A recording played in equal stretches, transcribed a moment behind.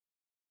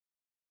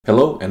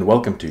Hello and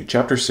welcome to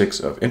Chapter 6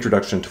 of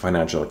Introduction to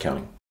Financial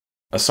Accounting,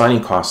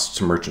 Assigning Costs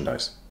to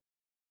Merchandise.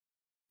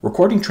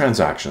 Recording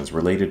transactions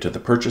related to the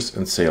purchase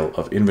and sale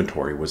of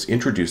inventory was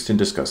introduced and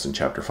discussed in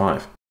Chapter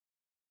 5.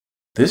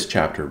 This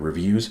chapter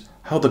reviews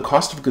how the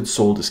cost of goods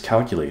sold is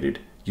calculated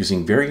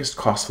using various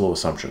cost flow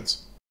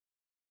assumptions.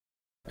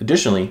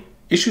 Additionally,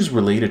 issues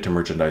related to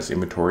merchandise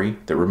inventory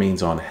that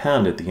remains on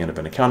hand at the end of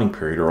an accounting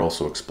period are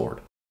also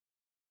explored.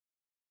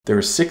 There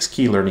are 6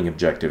 key learning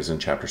objectives in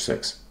Chapter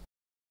 6.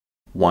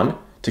 1.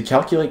 To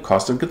calculate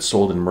cost of goods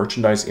sold in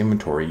merchandise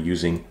inventory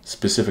using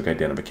specific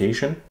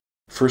identification,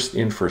 first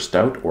in, first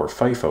out, or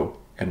FIFO,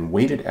 and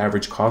weighted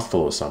average cost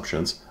flow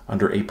assumptions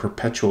under a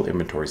perpetual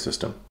inventory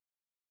system.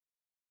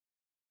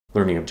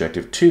 Learning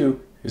objective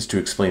 2 is to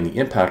explain the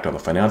impact on the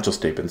financial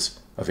statements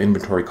of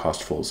inventory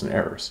cost flows and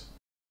errors.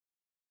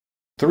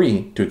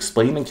 3. To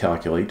explain and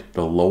calculate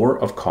the lower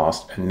of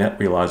cost and net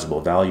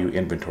realizable value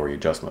inventory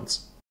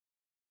adjustments.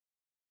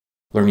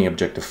 Learning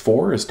objective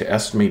 4 is to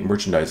estimate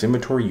merchandise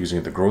inventory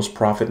using the gross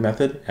profit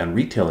method and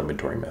retail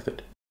inventory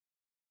method.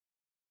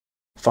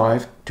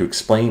 5. To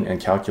explain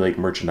and calculate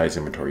merchandise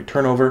inventory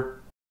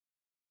turnover.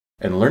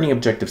 And learning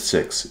objective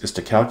 6 is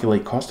to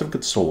calculate cost of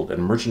goods sold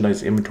and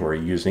merchandise inventory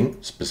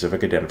using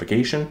specific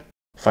identification,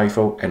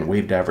 FIFO, and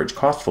weighted average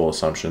cost flow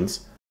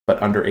assumptions,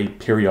 but under a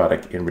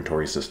periodic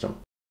inventory system.